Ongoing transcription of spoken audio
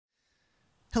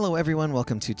Hello everyone,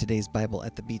 welcome to today's Bible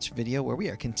at the Beach video where we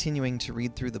are continuing to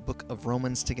read through the book of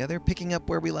Romans together, picking up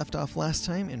where we left off last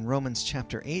time in Romans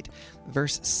chapter 8,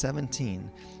 verse 17.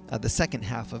 The second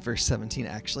half of verse 17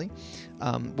 actually,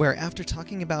 where after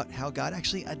talking about how God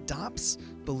actually adopts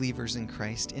believers in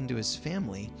Christ into his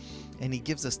family, and he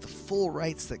gives us the full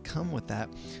rights that come with that,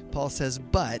 Paul says,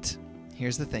 but,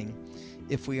 here's the thing,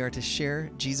 if we are to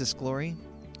share Jesus' glory,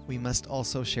 we must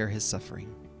also share his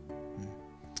suffering.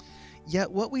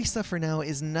 Yet what we suffer now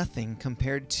is nothing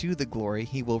compared to the glory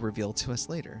he will reveal to us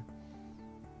later.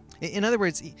 In other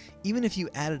words, even if you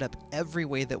added up every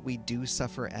way that we do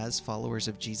suffer as followers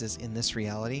of Jesus in this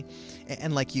reality,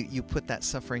 and like you put that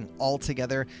suffering all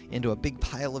together into a big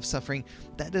pile of suffering,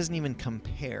 that doesn't even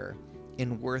compare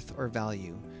in worth or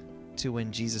value to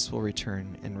when Jesus will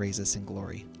return and raise us in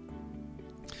glory.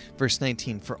 Verse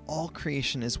 19, for all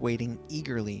creation is waiting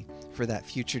eagerly for that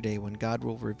future day when God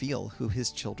will reveal who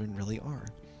his children really are.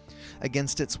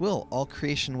 Against its will, all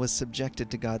creation was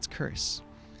subjected to God's curse.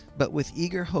 But with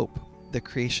eager hope, the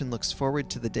creation looks forward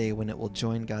to the day when it will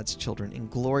join God's children in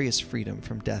glorious freedom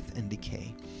from death and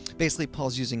decay. Basically,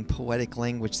 Paul's using poetic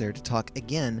language there to talk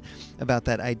again about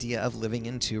that idea of living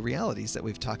in two realities that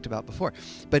we've talked about before.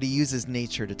 But he uses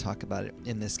nature to talk about it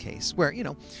in this case, where,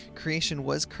 creation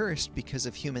was cursed because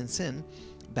of human sin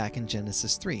back in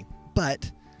Genesis 3. But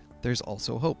there's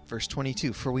also hope. Verse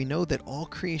 22, for we know that all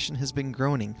creation has been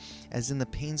groaning as in the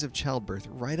pains of childbirth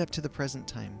right up to the present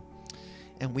time.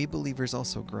 And we believers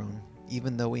also groan,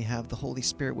 even though we have the Holy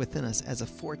Spirit within us as a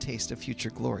foretaste of future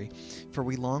glory, for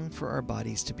we long for our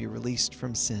bodies to be released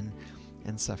from sin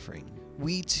and suffering.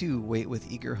 We too wait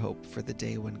with eager hope for the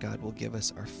day when God will give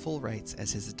us our full rights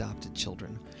as his adopted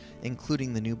children,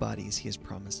 including the new bodies he has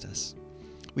promised us.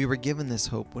 We were given this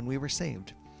hope when we were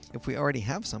saved. If we already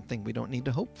have something, we don't need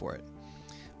to hope for it.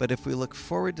 But if we look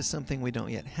forward to something we don't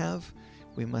yet have,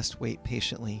 we must wait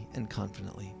patiently and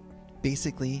confidently.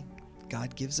 Basically,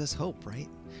 God gives us hope, right?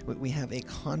 We have a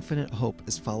confident hope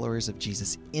as followers of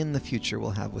Jesus in the future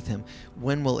we'll have with him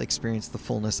when we'll experience the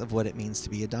fullness of what it means to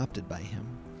be adopted by him.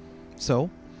 So,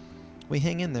 we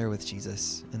hang in there with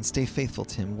Jesus and stay faithful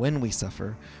to him when we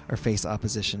suffer or face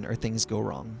opposition or things go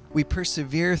wrong. We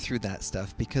persevere through that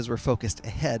stuff because we're focused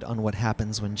ahead on what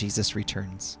happens when Jesus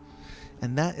returns.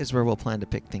 And that is where we'll plan to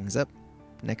pick things up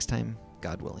next time,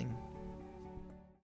 God willing.